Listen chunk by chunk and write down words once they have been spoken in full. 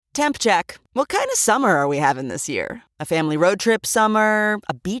Temp check. What kind of summer are we having this year? A family road trip summer?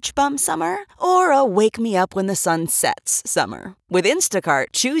 A beach bum summer? Or a wake me up when the sun sets summer? With Instacart,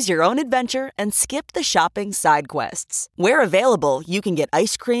 choose your own adventure and skip the shopping side quests. Where available, you can get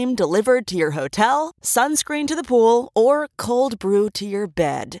ice cream delivered to your hotel, sunscreen to the pool, or cold brew to your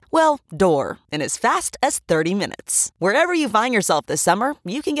bed. Well, door, in as fast as 30 minutes. Wherever you find yourself this summer,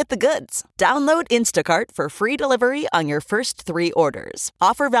 you can get the goods. Download Instacart for free delivery on your first 3 orders.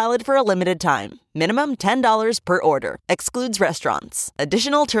 Offer valid for a limited time. Minimum $10 per order. Excludes restaurants.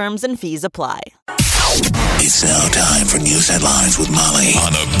 Additional terms and fees apply. It's now time for news headlines with Molly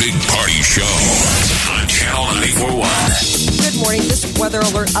on the Big Party Show on Channel 94.1. Good morning. This weather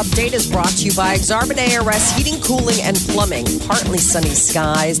alert update is brought to you by Exarban ARS Heating, Cooling, and Plumbing. Partly sunny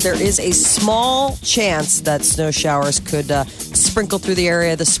skies. There is a small chance that snow showers could sprinkle through the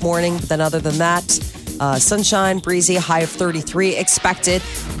area this morning. But then other than that, sunshine, breezy, high of 33 expected.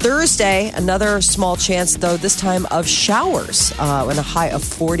 Thursday, another small chance, though, this time of showers and a high of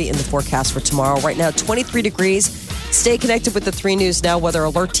 40 in the forecast for tomorrow. Right now, 23 degrees. Stay connected with the 3 News Now Weather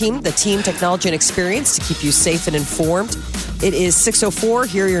Alert Team, the team, technology, and experience to keep you safe and informed. It is 6:04.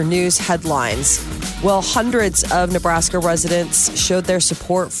 Here are your news headlines. Well, hundreds of Nebraska residents showed their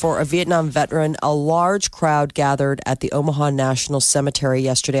support for a Vietnam veteran. A large crowd gathered at the Omaha National Cemetery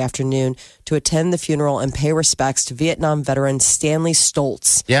yesterday afternoon to attend the funeral and pay respects to Vietnam veteran Stanley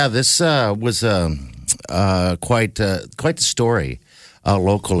Stoltz. Yeah, this was quite the story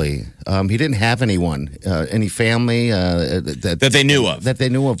locally. He didn't have anyone, any family that they knew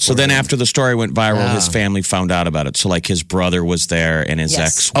of. So then after the story went viral, his family found out about it. So like his brother was there and his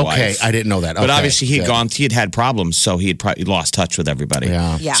ex-wife. Okay, I didn't know that. But obviously he had problems, so he had probably lost touch with everybody.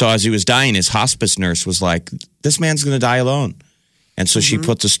 Yeah. So as he was dying, his hospice nurse was like, this man's going to die alone. And so she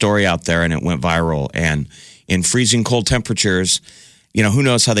put the story out there and it went viral. And in freezing cold temperatures, who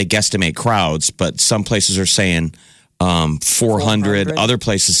knows how they guesstimate crowds, but some places are saying 400. Other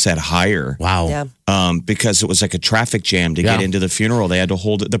places said higher. Wow. Yeah. Because it was like a traffic jam to get into the funeral. They had to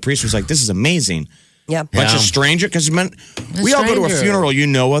hold it. The priest was like, this is amazing. Yeah. Bunch of strangers. Because we all go to a funeral. You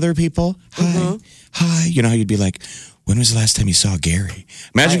know other people. Hi. You know how you'd be like, when was the last time you saw Gary?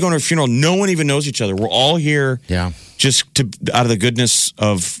 Imagine going to a funeral. No one even knows each other. We're all here just out of the goodness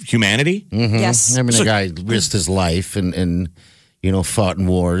of humanity. Mm-hmm. Yes. I mean, the guy risked his life and fought in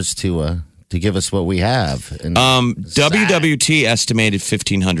wars to give us what we have. And WWT estimated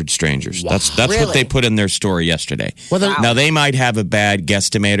 1,500 strangers. Wow. That's Really? what they put in their story yesterday. Well, now, they might have a bad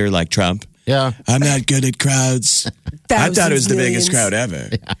guestimator like Trump. Yeah. I'm not good at crowds. I thought it was the biggest crowd ever.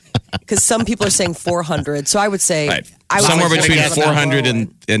 Because some people are saying 400. So I would say... Right. I would Somewhere say between that's 400 about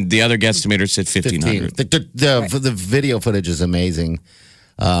and the other guesstimator said 1,500. The video footage is amazing.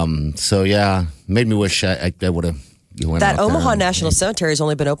 So, yeah, made me wish I would have... That Omaha National Cemetery has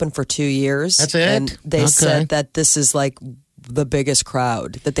only been open for 2 years. That's it? And they said that this is like the biggest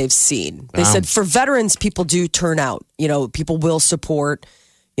crowd that they've seen. They said for veterans, people do turn out. People will support.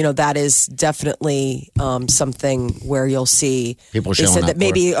 That is definitely something where you'll see. People they showing said up that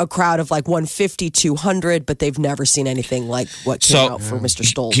maybe a crowd of like 150, 200, but they've never seen anything like what came out for Mr.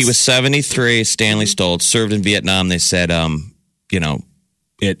 Stoltz. He was 73, Stanley Stoltz, served in Vietnam. They said,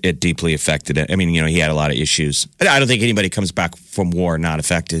 it deeply affected it. I mean, he had a lot of issues. I don't think anybody comes back from war not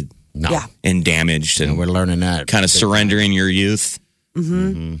affected. No. Yeah. And damaged. And we're learning that. Kind of surrendering your youth.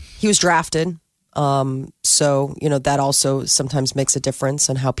 Mm-hmm. He was drafted. So, that also sometimes makes a difference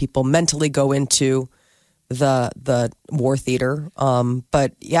on how people mentally go into the war theater.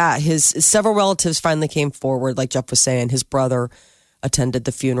 But yeah, his several relatives finally came forward. Like Jeff was saying, his brother attended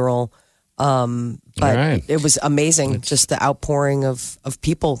the funeral. But it was amazing, just the outpouring of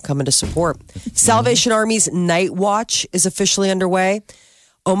people coming to support. Salvation Army's Night Watch is officially underway.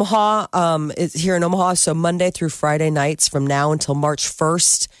 Omaha is here in Omaha, so Monday through Friday nights from now until March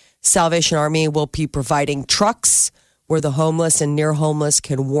 1st, Salvation Army will be providing trucks where the homeless and near homeless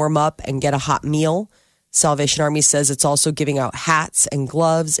can warm up and get a hot meal. Salvation Army says it's also giving out hats and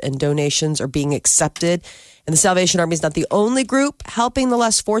gloves, and donations are being accepted. And the Salvation Army is not the only group helping the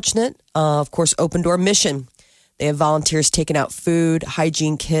less fortunate. Of course, Open Door Mission. They have volunteers taking out food,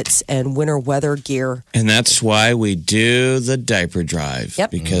 hygiene kits, and winter weather gear. And that's why we do the diaper drive. Yep.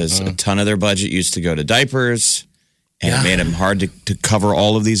 Because a ton of their budget used to go to diapers. And it made them hard to cover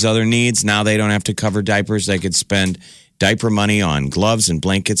all of these other needs. Now they don't have to cover diapers. They could spend diaper money on gloves and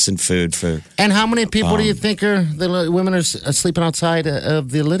blankets and food for. And how many people do you think the women are sleeping outside of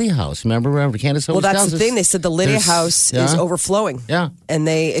the Lydia house? Remember Candace? Well, that's the thing. They said the Lydia house is overflowing. Yeah. And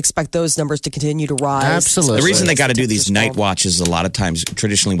they expect those numbers to continue to rise. Absolutely. The reason they got to do these night watches a lot of times,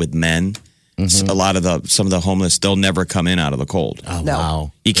 traditionally with men, A lot of some of the homeless, they'll never come in out of the cold. Oh, No.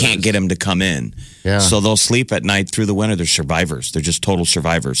 wow. You can't get them to come in. Yeah. So they'll sleep at night through the winter. They're survivors. They're just total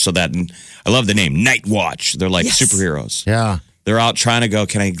survivors. So that, I love the name, Night Watch. They're like superheroes. Yeah. They're out trying to go,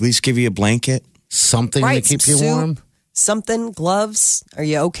 can I at least give you a blanket? Something Right, to keep some you soup. warm. Something, gloves. Are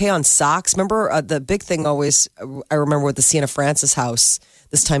you okay on socks? Remember the big thing always, I remember with the Sienna Francis house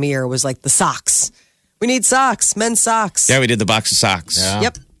this time of year was like the socks. We need socks, men's socks. Yeah, we did the box of socks. Yeah.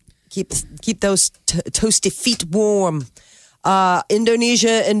 Yep. Keep those toasty feet warm.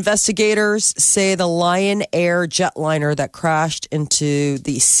 Indonesia investigators say the Lion Air jetliner that crashed into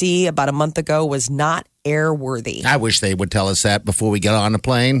the sea about a month ago was not airworthy. I wish they would tell us that before we get on the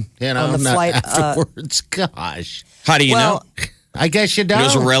plane. You know, On the not flight, afterwards. Gosh. How do you know? I guess you It don't.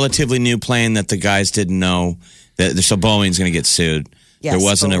 was a relatively new plane that the guys didn't know. So Boeing's going to get sued. Yes, there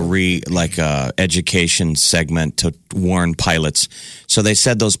wasn't Boeing. a education segment to warn pilots. So they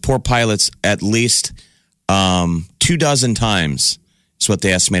said those poor pilots at least 24 times is what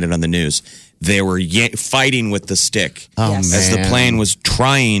they estimated on the news. They were fighting with the stick Yes. as the man. plane was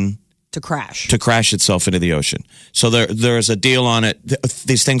trying to crash. to crash itself into the ocean. So there's a deal on it.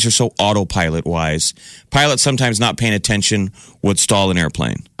 These things are so autopilot wise. Pilots sometimes not paying attention would stall an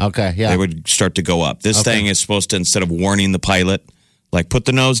airplane. Okay, yeah. They would start to go up. This thing is supposed to, instead of warning the pilot, like put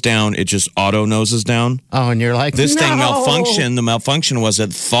the nose down, it just auto noses down. Oh, and you're like, This thing no! malfunctioned. The malfunction was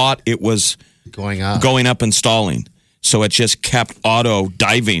it thought it was Going up. going up and stalling. So it just kept auto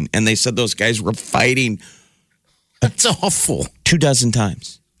diving. And they said those guys were fighting That's awful. 24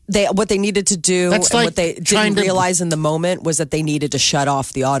 times. What they needed to do, That's and like what they trying didn't to- realize in the moment was that they needed to shut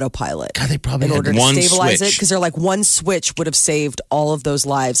off the autopilot God, they probably in had order to one stabilize it. switch. Because they're like, one switch would have saved all of those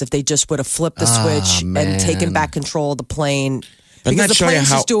lives if they just would have flipped the switch man. and taken back control of the plane. Doesn't Because that the show you plane's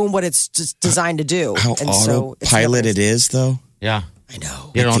how- just doing what it's just designed to do. How and so it's autopilot never- it is, though. Yeah. I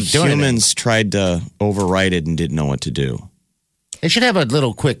know. You don't The do anything. humans tried to override it and didn't know what to do. They should have a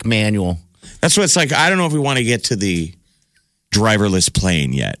little quick manual. That's what it's like. I don't know if we want to get to the driverless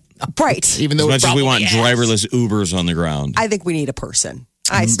plane yet. Right. Even As though much as we want driverless Ubers on the ground. I think we need a person.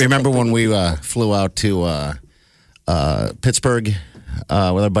 I still remember think when we flew out to Pittsburgh with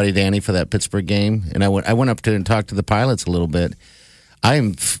our buddy Danny for that Pittsburgh game, and I went up to and talked to the pilots a little bit. I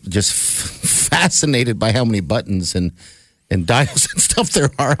am just fascinated by how many buttons and dials and stuff there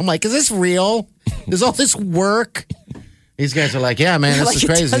are. I'm like, is this real? Does all this work? These guys are like, yeah, man, this like is it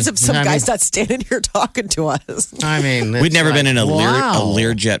crazy. does if some I guy's mean, not standing here talking to us. I mean, We'd never been in a wow.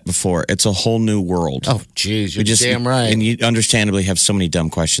 Learjet before. It's a whole new world. Oh, geez, you're damn right. And you understandably have so many dumb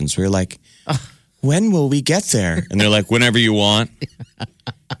questions. We're like, when will we get there? And they're like, whenever you want. And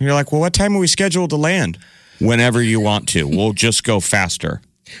you're like, well, what time are we scheduled to land? Whenever you want to. We'll just go faster.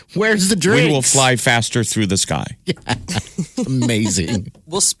 Where's the drinks? We will fly faster through the sky. Amazing.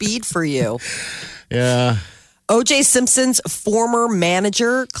 We'll speed for you. Yeah. O.J. Simpson's former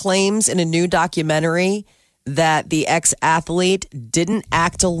manager claims in a new documentary that the ex-athlete didn't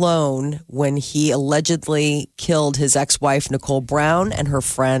act alone when he allegedly killed his ex-wife, Nicole Brown, and her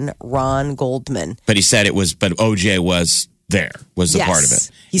friend, Ron Goldman. But he said but OJ was there, was the part of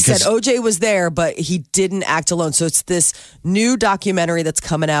it. He said Because- OJ was there, but he didn't act alone. So it's this new documentary that's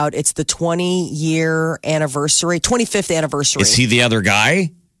coming out. It's the 25th anniversary. Is he the other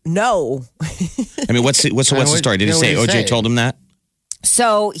guy? No. I mean, what's the story? Did he say OJ told him that?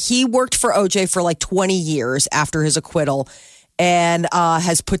 So he worked for OJ for like 20 years after his acquittal and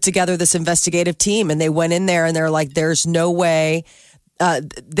has put together this investigative team. And they went in there and they're like, there's no way.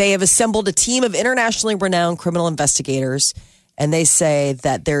 They have assembled a team of internationally renowned criminal investigators. And they say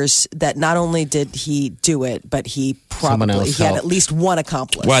that that not only did he do it, but he Someone probably else he had helped. at least one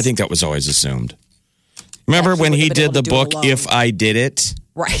accomplice. Well, I think that was always assumed. Remember when he wouldn't have did been the able to do it book, alone. If I Did It?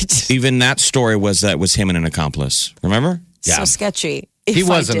 Right. Even that story was him and an accomplice. Remember? So sketchy. He If I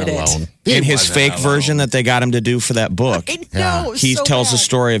wasn't did it. alone. In his fake version that they got him to do for that book, I know. he so tells bad. a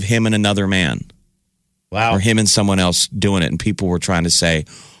story of him and another man, Wow. or him and someone else doing it. And people were trying to say,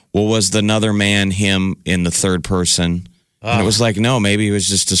 well, was the another man him in the third person? And it was like, no, maybe he was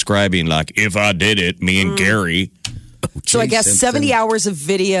just describing, like, if I did it, me and Gary. So I guess Simpson. 70 hours of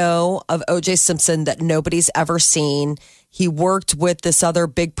video of O.J. Simpson that nobody's ever seen. He worked with this other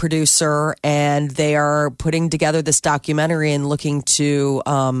big producer, and they are putting together this documentary and looking to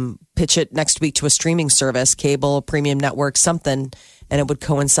pitch it next week to a streaming service, cable, premium network, something. And it would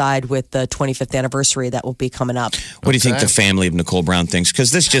coincide with the 25th anniversary that will be coming up. What do you think the family of Nicole Brown thinks?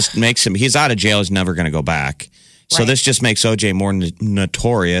 Because this just makes him, he's out of jail, he's never going to go back. So Right. this just makes OJ more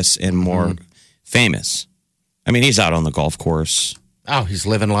notorious and more famous. I mean, he's out on the golf course. Oh, he's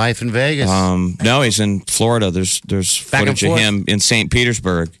living life in Vegas. No, he's in Florida. There's Back and footage of forth? him in St.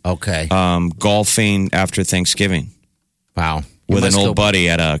 Petersburg Okay. golfing after Thanksgiving Wow. You with an must old go- buddy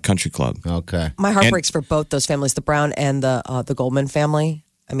at a country club. Okay. My heart breaks for both those families, the Brown and the Goldman family.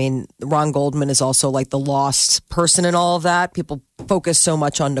 I mean, Ron Goldman is also like the lost person in all of that. People focus so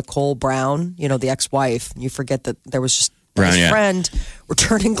much on Nicole Brown, the ex-wife. You forget that there was just Brown, his yeah. friend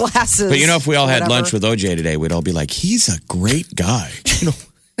returning glasses. But if we all had whatever. lunch with OJ today, we'd all be like, he's a great guy.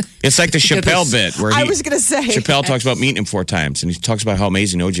 It's like the Chappelle bit where I was going to say. Chappelle talks about meeting him 4 times, and he talks about how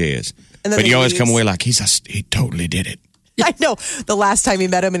amazing OJ is. And then But he you always come leaves. away like, he totally did it. I know. The last time he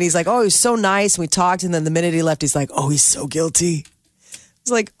met him, and he's like, oh, he's so nice. And we talked, and then the minute he left, he's like, oh, he's so guilty.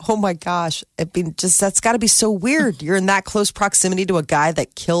 It's like, oh my gosh. I mean, that's got to be so weird. You're in that close proximity to a guy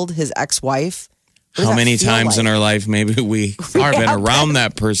that killed his ex-wife. What does How that many feel times in like? our life maybe we have been around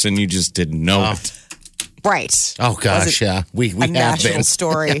that person, you just didn't know it. Right. Oh, gosh, yeah. We A have national been.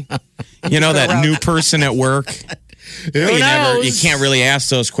 story. You know that new person at work? Who You knows? can't really ask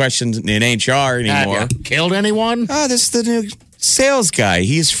those questions in HR anymore. Have you killed anyone? Oh, this is the new sales guy.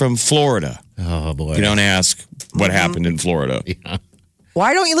 He's from Florida. Oh, boy. You don't ask what happened in Florida.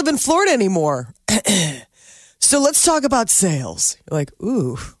 Why don't you live in Florida anymore? So let's talk about sales. You're like,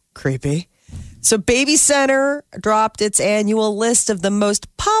 ooh, creepy. So Baby Center dropped its annual list of the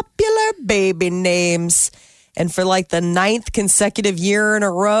most popular baby names. And for like the 9th consecutive year in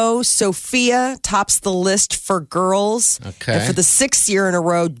a row, Sophia tops the list for girls. Okay. And for the 6th year in a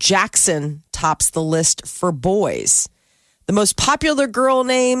row, Jackson tops the list for boys. The most popular girl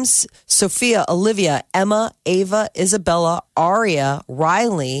names, Sophia, Olivia, Emma, Ava, Isabella, Aria,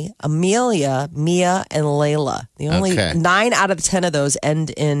 Riley, Amelia, Mia, and Layla. The only Okay. 9 out of 10 of those end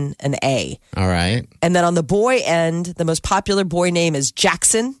in an A. All right. And then on the boy end, the most popular boy name is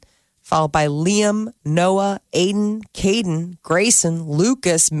Jackson, followed by Liam, Noah, Aiden, Caden, Grayson,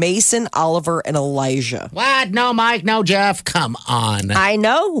 Lucas, Mason, Oliver, and Elijah. What? No, Mike. No, Jeff. Come on. I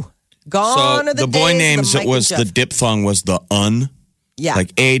know. Gone So are the boy days of names, Mike it was and the Jeff. diphthong was the un. Yeah.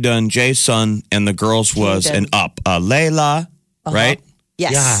 Like Aiden, Jason, and the girls was Caden. an up. Layla, right?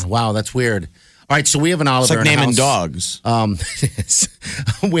 Yes. Yeah. Wow, that's weird. All right, so we have an It's Oliver like in our naming house. dogs.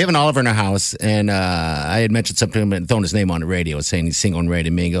 We have an Oliver in our house, and I had mentioned something to him and thrown his name on the radio, saying he's single and ready to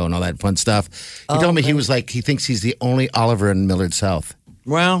mingle and all that fun stuff. He told me he was like, he thinks he's the only Oliver in Millard South.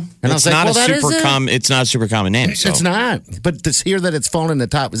 Well, And I it's was like, not well, a that super is it. common. It's not a super common name. So. It's not. But to hear that it's fallen in the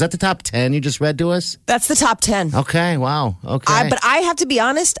top, is that the top 10 you just read to us? That's the top 10. Okay, wow. Okay. But I have to be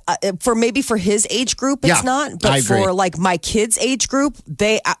honest, for his age group, it's Yeah, not. I But agree. for like my kids' age group,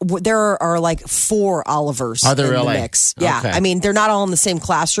 there are like 4 Olivers Are there in really? the mix. Yeah, Okay. I mean they're not all in the same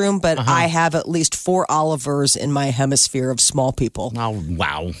classroom, but I have at least 4 Olivers in my hemisphere of small people. Oh,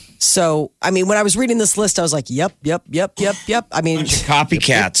 wow. So I mean, when I was reading this list, I was like, yep. I mean, Copycats.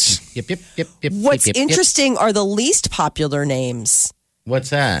 Yep. what's yep. interesting are the least popular names.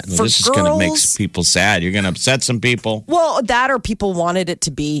 What's that? For This is going to make girls- people sad. You're going to upset some people. Well, that or people wanted it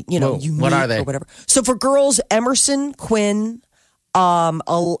to be, Whoa, unique what are they? or whatever. So for girls, Emerson, Quinn,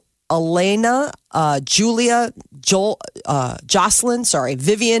 Elena, Julia, Jocelyn,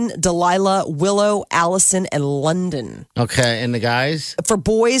 Vivian, Delilah, Willow, Allison, and London. Okay, and the guys? For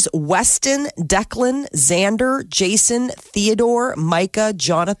boys, Weston, Declan, Xander, Jason, Theodore, Micah,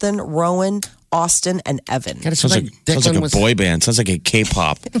 Jonathan, Rowan, Austin, and Evan. God, it Sounds like Declan a was- boy band. Sounds like a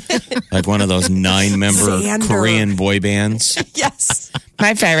K-pop, like one of those 9-member Xander. Korean boy bands. Yes.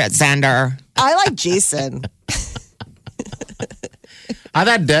 My favorite, Xander. I like Jason. I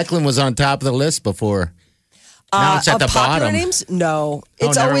thought Declan was on top of the list before. Now it's at the Of popular bottom. names? No.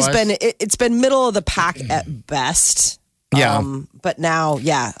 It's never always was? been it's been middle of the pack at best. Yeah. But now,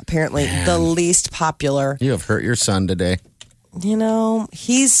 apparently the least popular. You have hurt your son today.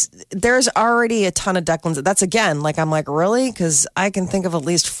 There's already a ton of Declans. That's again, like I'm like, really? Because I can think of at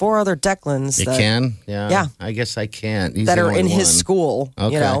least 4 other Declans You can? Yeah. Yeah. I guess I can't. He's that the are only in his one. school.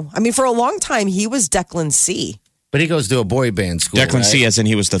 Okay. I mean, for a long time he was Declan C. But he goes to a boy band school. Declan right? C, as in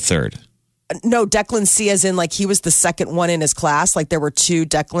he was the third. No, Declan C as in like he was the second one in his class. Like there were 2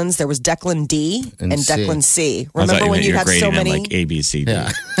 Declans. There was Declan D and C. Declan C. I thought Remember when meant you were had so grading many? in like A, B, C, D.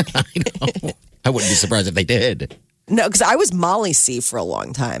 Yeah. I know. I wouldn't be surprised if they did. No, because I was Molly C for a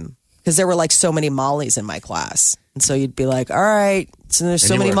long time because there were like so many Mollys in my class. And so you'd be like, all right, so there's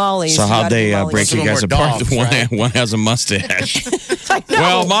so you many were- Mollys. So you how'd gotta be they Molly break C. you guys Some of them apart? were dogs, One has a mustache. I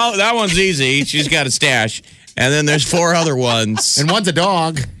know. Well, that one's easy. She's got a stash. And then there's 4 other ones. And one's a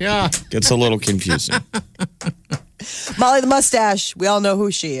dog. Yeah. Gets a little confusing. Molly the mustache. We all know who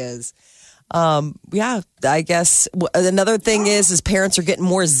she is. I guess another thing is parents are getting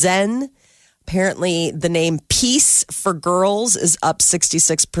more zen. Apparently, the name Peace for girls is up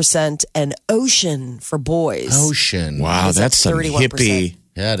 66% and Ocean for boys. Ocean. Wow, Is it that's some 31%? hippie.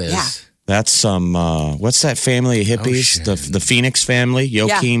 Yeah, it is. Yeah. That's some, what's that family of hippies? The Phoenix family?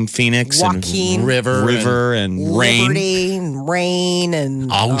 Joaquin Phoenix Joaquin. and River and Rain. Liberty and Rain and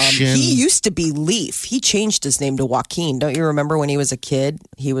Ocean. he used to be Leaf. He changed his name to Joaquin. Don't you remember when he was a kid?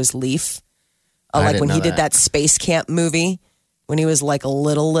 He was Leaf. I Like didn't when know he did that. that Space Camp movie when he was like a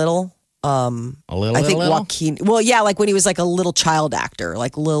little. A little, I think little? Joaquin. Well, yeah, like when he was like a little child actor,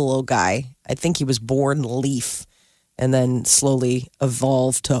 like little guy. I think he was born Leaf, and then slowly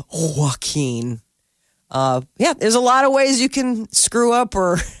evolved to Joaquin. Yeah, there's a lot of ways you can screw up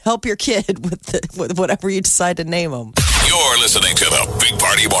or help your kid with whatever you decide to name them. You're listening to the Big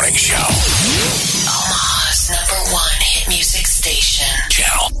Party Morning Show. Omaha's number one hit music station.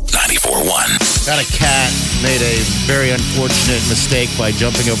 Channel 94.1. Got a cat made a very unfortunate mistake by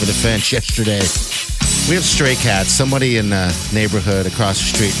jumping over the fence yesterday. We have stray cats. Somebody in the neighborhood across the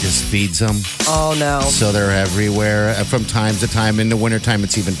street just feeds them. Oh no! So they're everywhere. From time to time. In the wintertime,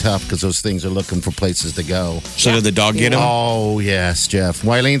 it's even tough because those things are looking for places to go. So did the dog get him? Oh, yes, Jeff.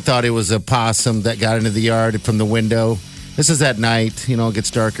 Wileen thought it was a possum that got into the yard from the window. This is at night. You know, it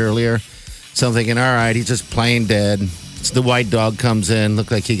gets dark earlier. So I'm thinking, all right, he's just plain dead. So the white dog comes in.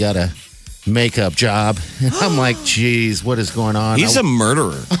 Looked like he got a makeup job. And I'm like, geez, what is going on? He's a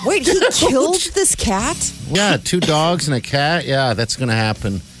murderer. Wait, he killed this cat? Yeah, 2 dogs and a cat. Yeah, that's going to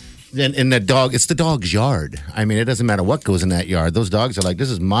happen. And the dog, it's the dog's yard. I mean, it doesn't matter what goes in that yard. Those dogs are like, this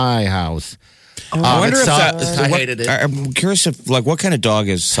is my house. I wonder if that. I hated it. I'm curious if, like, what kind of dog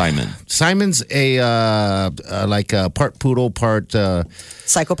is Simon? Simon's like a part poodle, part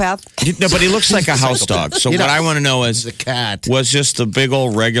Psychopath? No, but he looks like a house dog. So You what know, I want to know is, a cat. was just the big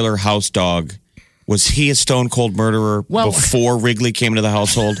old regular house dog? Was he a stone cold murderer before Wrigley came into the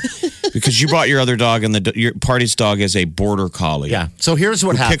household? Because you brought your other dog, and your party's dog is a border collie. Yeah. So here's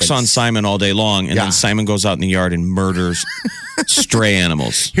what who happens. picks on Simon all day long, and Yeah. then Simon goes out in the yard and murders stray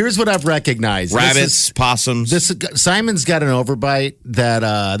animals, Here's what I've recognized. rabbits, possums. Simon's got an overbite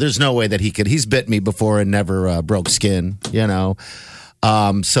that there's no way that he could. He's bit me before and never broke skin, you know.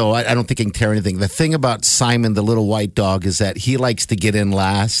 So I don't think he can tear anything. The thing about Simon, the little white dog, is that he likes to get in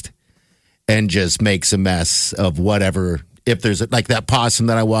last and just makes a mess of whatever. If there's like that possum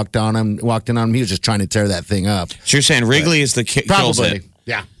that I walked in on him, he was just trying to tear that thing up. So you're saying Wrigley is the kills Probably, it,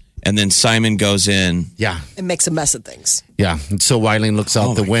 yeah, and then Simon goes in. yeah, It makes a mess of things. yeah. And so Wileen looks out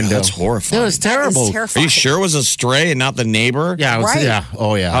Oh the my God, window. that's horrifying. It was terrible. It's Are terrifying. you sure it was a stray and not the neighbor? Yeah, it was, Right. yeah.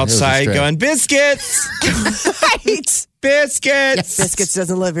 Oh yeah. It was a Outside stray. going, biscuits, Right. biscuits. Biscuits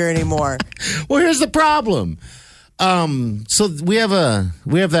doesn't live here anymore. Well, here's the problem. So we have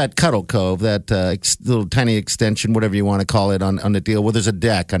that Cuddle Cove, that little tiny extension, whatever you want to call it, on the deal. Well, there's a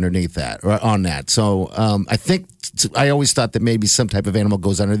deck underneath that, or on that. So I think I always thought that maybe some type of animal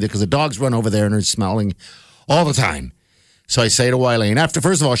goes under there because the dogs run over there and are smelling all the time. So I say to Wileen,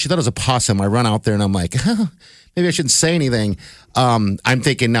 first of all, she thought it was a possum. I run out there and I'm like, maybe I shouldn't say anything. I'm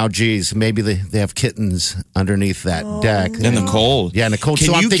thinking now, geez, maybe they have kittens underneath that deck. In the cold. Yeah, in the cold. Can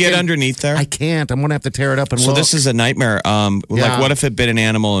So I'm you thinking, get underneath there? I can't. I'm going to have to tear it up and So look. this is a nightmare. Yeah. Like, what if it bit an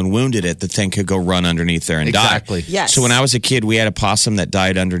animal and wounded it? The thing could go run underneath there and Exactly. die. Yes. So when I was a kid, we had a possum that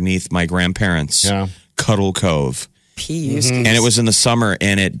died underneath my grandparents' Yeah. Cuddle Cove, P-U-S. and it was in the summer,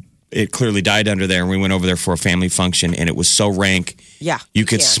 and it clearly died under there. And we went over there for a family function, and it was so rank. Yeah. You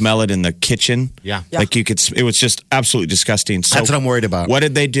could Yeah. smell it in the kitchen. Yeah. Like you could. It was just absolutely disgusting. So That's what I'm worried about. What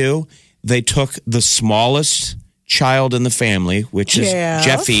did they do? They took the smallest child in the family, which is Jeff.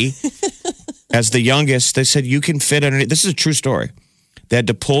 Jeffy, as the youngest. They said, you can fit underneath. This is a true story. They had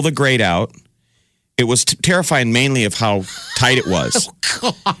to pull the grate out. It was terrifying mainly of how tight it was.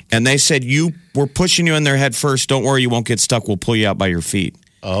 And they said, we're pushing you in there head first. Don't worry, you won't get stuck. We'll pull you out by your feet.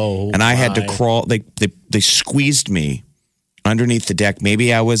 Oh, And I had to crawl. They squeezed me underneath the deck.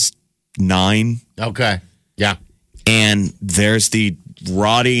 Maybe I was 9. Okay. Yeah. And there's the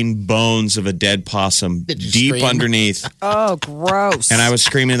rotting bones of a dead possum Did you deep scream? underneath. Oh, gross. And I was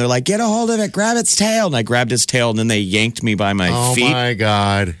screaming. They're like, get a hold of it, grab its tail. And I grabbed its tail, and then they yanked me by my Oh feet. my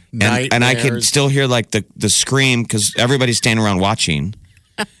God. And I could still hear like the scream because everybody's standing around watching,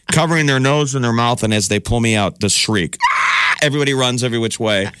 covering their nose and their mouth. And as they pull me out, the shriek. Ah! Everybody runs every which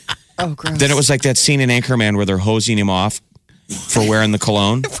way. Oh, gross. Then it was like that scene in Anchorman where they're hosing him off for wearing the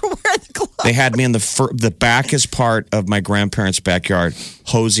cologne. They had me in the backest part of my grandparents' backyard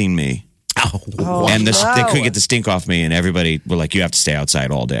hosing me. and they couldn't get the stink off me, and everybody were like, "You have to stay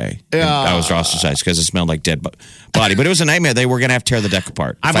outside all day." And I was ostracized because it smelled like dead body. But it was a nightmare. They were going to have to tear the deck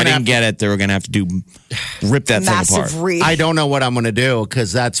apart. If I didn't get it, they were going to have to rip that thing apart. I don't know what I'm going to do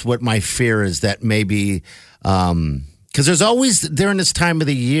because that's what my fear is. That maybe because there's always during this time of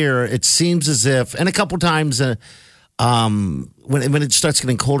the year, it seems as if, and a couple times. When it starts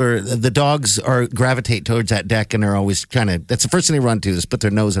getting colder, the dogs gravitate towards that deck, and they're always that's the first thing they run to is put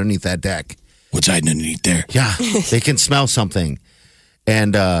their nose underneath that deck. What's hiding underneath there? Yeah, they can smell something.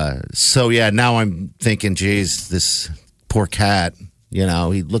 And so, now I'm thinking, geez, this poor cat,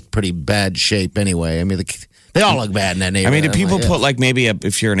 he looked pretty bad shape anyway. I mean, they all look bad in that neighborhood. I mean, do people put maybe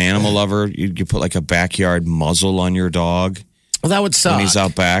if you're an animal lover, you put like a backyard muzzle on your dog? Well, that would suck. When he's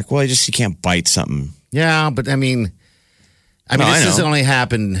out back. Well, you can't bite something. Yeah, but I mean, this has only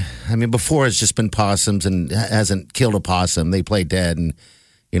happened. I mean, before it's just been possums and hasn't killed a possum. They play dead, and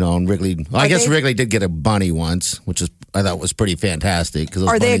and Wrigley. Well, I guess Wrigley did get a bunny once, which I thought was pretty fantastic.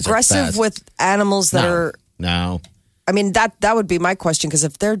 Are they aggressive with animals that are? No. I mean that would be my question because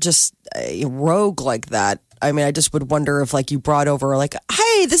if they're just rogue like that, I mean, I just would wonder if you brought over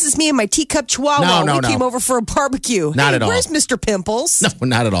hey, this is me and my teacup chihuahua. No. We came over for a barbecue. Not at all. Where's Mr. Pimples? No,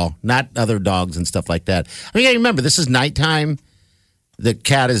 not at all. Not other dogs and stuff like that. I mean, remember, this is nighttime. The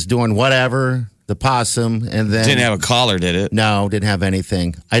cat is doing whatever, the possum, and then... Didn't have a collar, did it? No, didn't have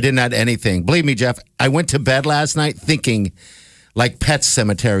anything. I didn't have anything. Believe me, Jeff, I went to bed last night thinking like Pet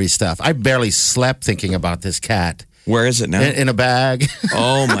Cemetery stuff. I barely slept thinking about this cat. Where is it now? In a bag.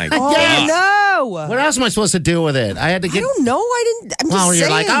 Oh, my God. Oh, no. What else am I supposed to do with it? I had to get... I don't know. I'm just saying. You're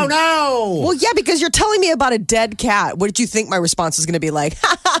like, oh, no. Well, yeah, because you're telling me about a dead cat. What did you think my response was going to be like?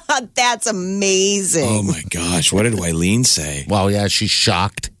 That's amazing. Oh, my gosh. What did Wileen say? Well, yeah, she's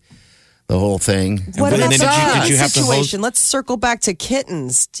shocked. The whole thing. What about did you have situation? to Let's circle back to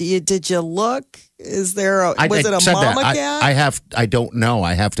kittens. Did you look? Is there was it a mama cat? I don't know.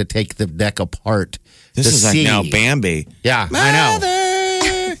 I have to take the deck apart. This is like now Bambi. Yeah,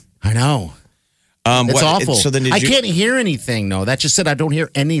 I know. It's awful. So then I can't hear anything. No, that just said I don't hear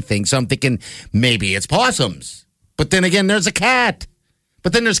anything. So I'm thinking maybe it's possums. But then again, there's a cat.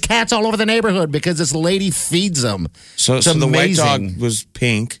 But then there's cats all over the neighborhood because this lady feeds them. So the white dog was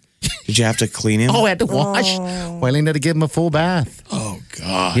pink. Did you have to clean him? I had to wash. Wileen had to give him a full bath. Oh,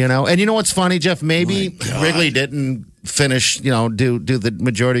 God. And you know what's funny, Jeff? Maybe Wrigley didn't finish, do the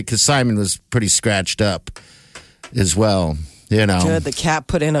majority because Simon was pretty scratched up as well. Good. The cat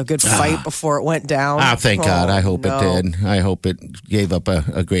put in a good fight before it went down. Thank God. I hope it did. I hope it gave up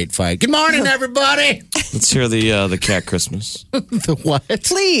a great fight. Good morning, everybody. Let's hear the cat Christmas. The what?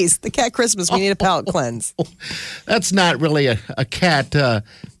 Please, the cat Christmas. We need a palate cleanse. That's not really a cat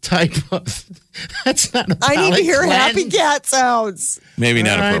type of... That's not a palate I need to hear cleanse. happy cat sounds. Maybe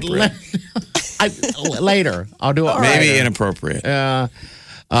not appropriate. Later. I'll do it Maybe later. inappropriate.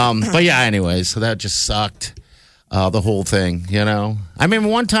 But yeah, anyway, so that just sucked. The whole thing, I mean,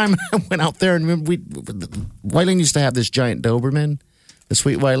 one time I went out there and Wileen used to have this giant Doberman, the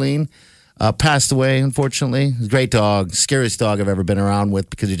sweet Wileen, passed away, unfortunately. Great dog, scariest dog I've ever been around with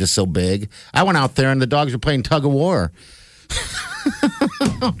because he's just so big. I went out there and the dogs were playing tug of war.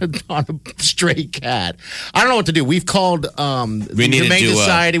 On a stray cat. I don't know what to do. We've called the Humane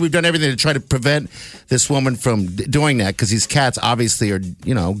Society. We've done everything to try to prevent this woman from doing that because these cats obviously are,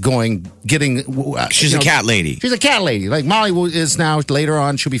 getting. She's a cat lady. She's a cat lady. Like Molly is now. Later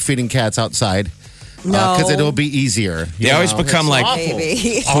on, she'll be feeding cats outside. No, because it'll be easier. They always become like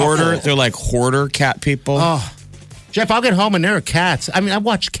hoarder. They're like hoarder cat people. Oh. Jeff, I'll get home and there are cats. I mean, I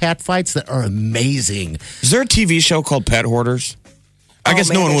watch cat fights that are amazing. Is there a TV show called Pet Hoarders? I guess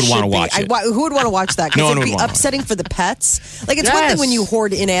no one would want to watch it. Who would want to watch that? Because it'd be upsetting for the pets. Like, it's one thing when you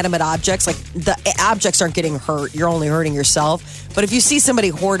hoard inanimate objects. Like, the objects aren't getting hurt. You're only hurting yourself. But if you see somebody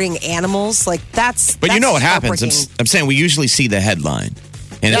hoarding animals, like, that's But you know what happens. I'm saying we usually see the headline.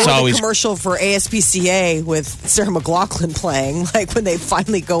 And it's always a commercial for ASPCA with Sarah McLachlan playing, like when they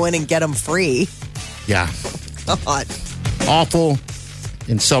finally go in and get them free. Yeah. God. Awful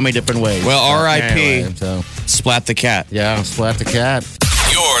in so many different ways. Well, R.I.P. Anyway, Splat the cat. Yeah, Splat the cat.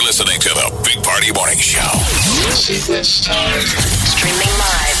 You're listening to the Big Party Morning Show. This time. Streaming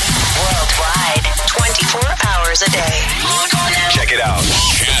live worldwide 24 hours a day. Log on now. Check it out.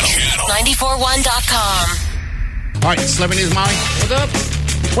 Channel. 941.com. All right, celebrity news, Molly. What's up?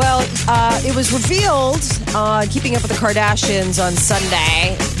 Well, it was revealed, Keeping Up with the Kardashians on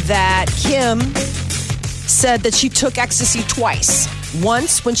Sunday, that Kim said that she took ecstasy twice.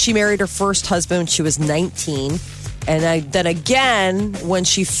 Once when she married her first husband when she was 19, then again, when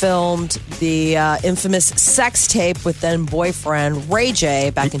she filmed the infamous sex tape with then boyfriend Ray J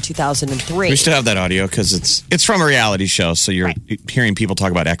back in 2003. We should have that audio because it's from a reality show. So you're hearing people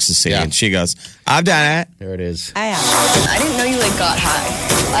talk about ecstasy. Yeah. And she goes, I've done it. There it is. I didn't know you got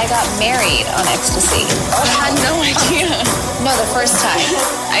high. I got married on ecstasy. I had no idea. No, the first time.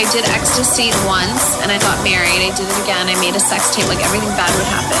 I did ecstasy once and I got married. I did it again. I made a sex tape. Like everything bad would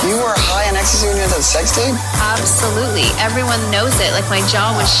happen. You were high on ecstasy when you had that sex tape? Absolutely. Everyone knows it. Like my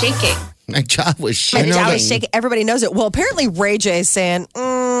jaw was shaking. My jaw was My shaking. jaw was shaking. Everybody knows it. Well, apparently Ray J is saying,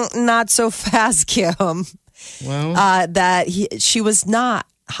 not so fast, Kim. Well, That she was not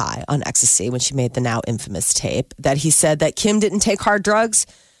high on ecstasy when she made the now infamous tape. That he said that Kim didn't take hard drugs,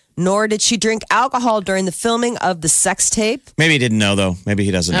 nor did she drink alcohol during the filming of the sex tape. Maybe he didn't know, though. Maybe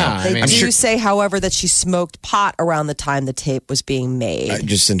he doesn't know. I They mean, do say, however, that she smoked pot around the time the tape was being made.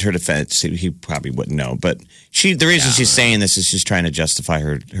 Just in her defense, he probably wouldn't know. But the reason she's saying this is she's trying to justify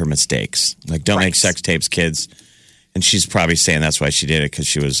her mistakes. Like, don't make sex tapes, kids. And she's probably saying that's why she did it, because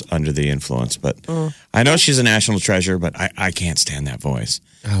she was under the influence. But I know she's a national treasure, but I can't stand that voice.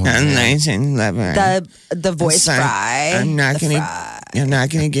 The voice fry. I'm not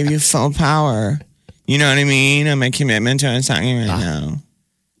gonna give you full power. You know what I mean? I'm a commitment to a song right now.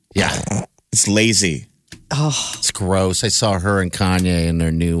 yeah, It's lazy. it's gross. I saw her and Kanye in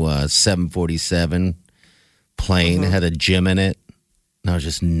their new 747 plane. It had a gym in it. And I was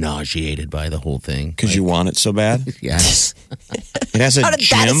just nauseated by the whole thing. Because you want it so bad? Yes. It has a How did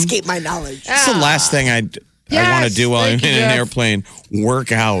gym. that escape my knowledge? That's the last thing I want to do while I'm in an airplane.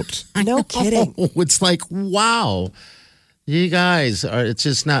 Work out. No kidding. It's like, wow. You guys are, it's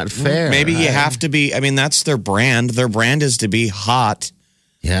just not fair. Maybe you have to be. I mean, that's their brand. Their brand is to be hot.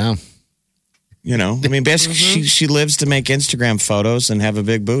 Yeah. You know, I mean, basically, she lives to make Instagram photos and have a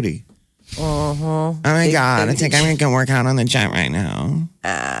big booty. Oh my God, I think I'm going to go work out on the jet right now.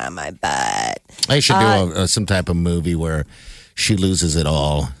 My butt. I should do some type of movie where she loses it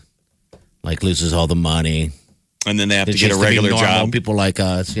all. Like, loses all the money. And then they have to It's get a just be regular normal job. People like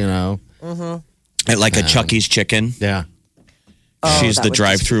us, you know. At like a Chucky's Chicken. Yeah. She's that the would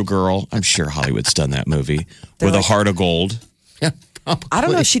drive-through girl. I'm sure Hollywood's done that movie with a heart of gold. Yeah. Probably. I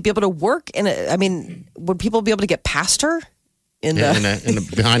don't know if she'd be able to work in it. I mean, would people be able to get past her? In Yeah, the, in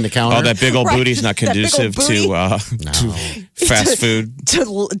the behind the counter. Oh, that big old Right. booty's not That big old conducive booty. to fast food.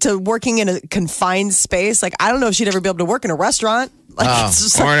 to working in a confined space. Like, I don't know if she'd ever be able to work in a restaurant. Like, it's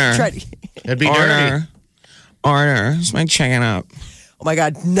just like Order. It'd be dirty. Order. Is my chicken up? oh my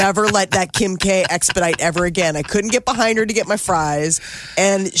God, never let that Kim K expedite ever again. I couldn't get behind her to get my fries.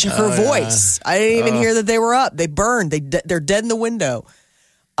 And her voice, I didn't even hear that they were up. They burned. They're dead in the window.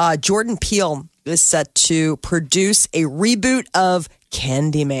 Jordan Peele is set to produce a reboot of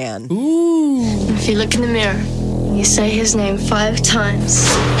Candyman. If you look in the mirror, you say his name 5 times.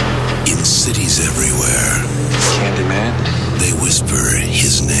 In cities everywhere, Candyman. they whisper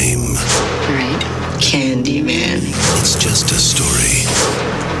his name. Right? Candyman. It's just a story.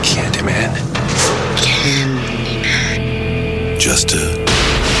 Candyman. Candyman. Just a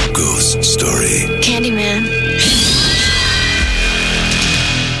ghost story. Candyman.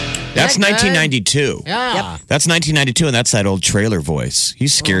 That's 1992. Yeah. That's 1992, and that's that old trailer voice.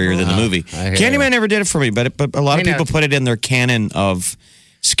 He's scarier than the movie. I hear Candyman you. never did it for me, but a lot of people put it in their canon of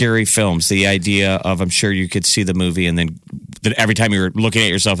scary films. The idea of, I'm sure you could see the movie, and then every time you're looking at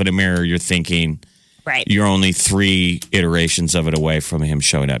yourself in a mirror, you're thinking, Right. you're only 3 iterations of it away from him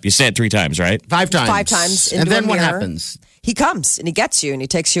showing up. You say it 3 times, right? 5 times. 5 times And into then a what mirror. happens? He comes and he gets you and he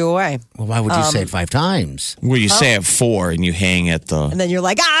takes you away. Well, why would you say it 5 times? Where you say it 4 and you hang at the. And then you're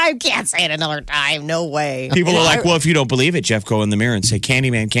like, I can't say it another time. No way. People are like, well, if you don't believe it, Jeff, go in the mirror and say,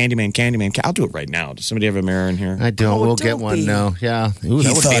 Candyman, Candyman, Candyman. I'll do it right now. Does somebody have a mirror in here? I don't. Oh, we'll don't get one. be. No. Yeah. Ooh, He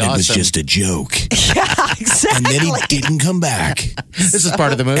that would thought be it awesome. was just a joke. Yeah, exactly. And then he didn't come back. This is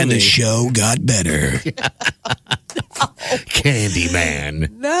part of the movie. And the show got better.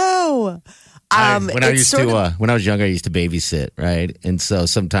 Candyman. No. When I it's used sort to, of- when I was younger, I used to babysit, right? And so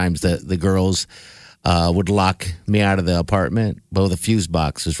sometimes the girls would lock me out of the apartment, but the fuse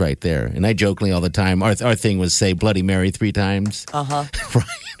box was right there. And I jokingly all the time, our thing was say Bloody Mary 3 times. Uh-huh. Right?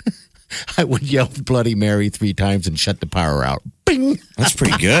 I would yell Bloody Mary 3 times and shut the power out. Bing! That's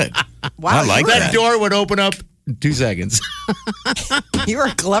pretty good. Wow, I like you're that. That door would open up in 2 seconds. You're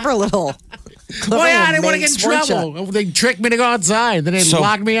a clever little. Oh, yeah, I didn't want to Manx, get in weren't ya? trouble. They tricked me to go outside. Then they So-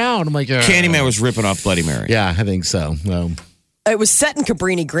 locked me out. I'm like, Candyman was ripping off Bloody Mary. Yeah, I think so. Well, It was set in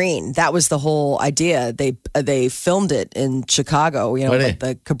Cabrini Green. That was the whole idea. They filmed it in Chicago, like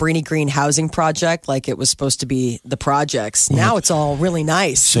the Cabrini Green housing project, like it was supposed to be the projects. Now it's all really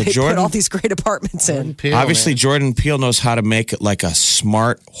nice. So they Jordan, put all these great apartments in. Peele, obviously, Jordan Peele knows how to make it like a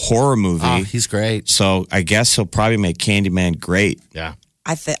smart horror movie. Oh, he's great. So I guess he'll probably make Candyman great. Yeah.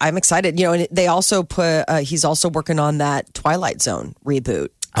 I'm excited. And they also put, he's also working on that Twilight Zone reboot.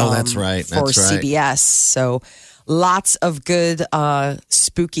 Oh, that's right. For CBS. So lots of good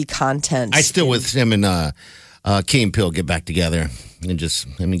spooky content. I still with him and Key and Peele get back together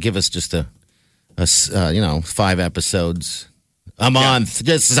and give us just a 5 episodes a month,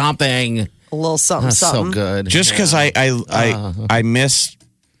 just something. A little something, So something. good. Just because I missed.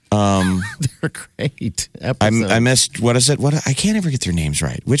 They're great episodes. I missed, what is it? I can't ever get their names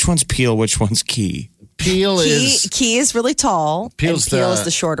right. Which one's Peele? Which one's Key? Key is really tall. Peel is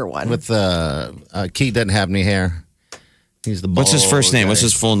the shorter one. With Key doesn't have any hair. He's the bald What's his first name? guy. What's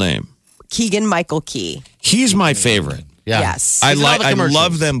his full name? Keegan Michael Key. He's my favorite. Yeah. Yes. I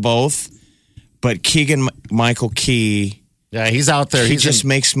love them both, but Keegan Michael Key. Yeah, he's out there. He just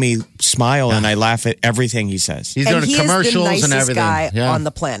makes me smile, and I laugh at everything he says. He's doing commercials is the and nicest everything. guy on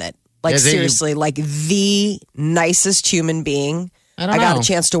the planet. Like seriously, like the nicest human being. I got a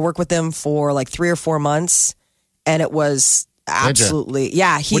chance to work with him for like 3 or 4 months, and it was absolutely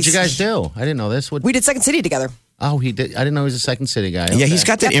What'd you guys do? I didn't know this. We did Second City together. Oh, he did. I didn't know he was a Second City guy. Yeah, he's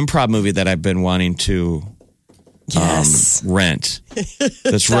got that improv movie that I've been wanting to rent.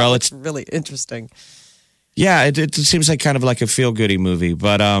 That's really interesting. Yeah, it seems like kind of like a feel-goody movie,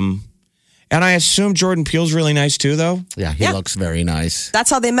 but and I assume Jordan Peele's really nice too, though. Yeah, he looks very nice.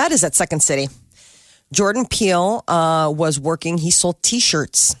 That's how they met, is at Second City. Jordan Peele was working. He sold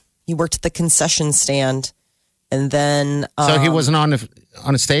T-shirts. He worked at the concession stand, and then so he wasn't on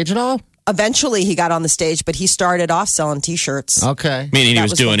a stage at all. Eventually, he got on the stage, but he started off selling T-shirts. Okay, meaning he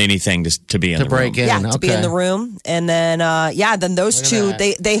was doing anything to be in the break room. in. Yeah, to be in the room, and then then those two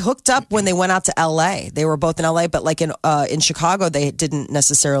they hooked up when they went out to L.A. They were both in L.A., but like in Chicago, they didn't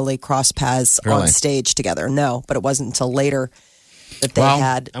necessarily cross paths on stage together. No, but it wasn't until later that they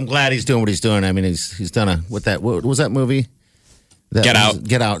had. I'm glad he's doing what he's doing. I mean, he's done what was that movie? Get Out.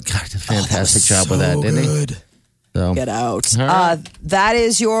 Get Out. God, did a fantastic job with that, didn't he? So. Get Out. Right. That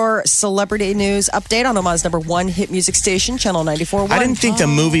is your celebrity news update on Omaha's #1 hit music station, Channel 94.1. I didn't think the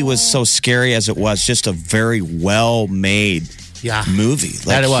movie was so scary as it was. Just a very well-made movie. Like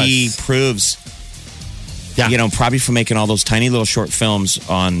that it was. He proves, probably from making all those tiny little short films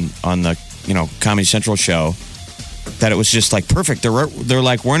on the Comedy Central show, that it was just like perfect. There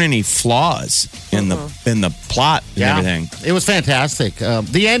like weren't any flaws in the plot and everything. It was fantastic.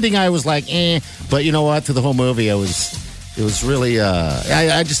 The ending, I was like, but you know what? Through the whole movie, it was really.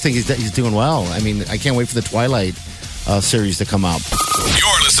 I just think he's doing well. I mean, I can't wait for the Twilight series to come out.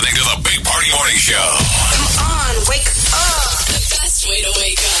 You're listening to the Big Party Morning Show. Come on, wake up! The best way to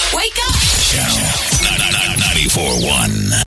wake up. Wake up! Channel 94.1.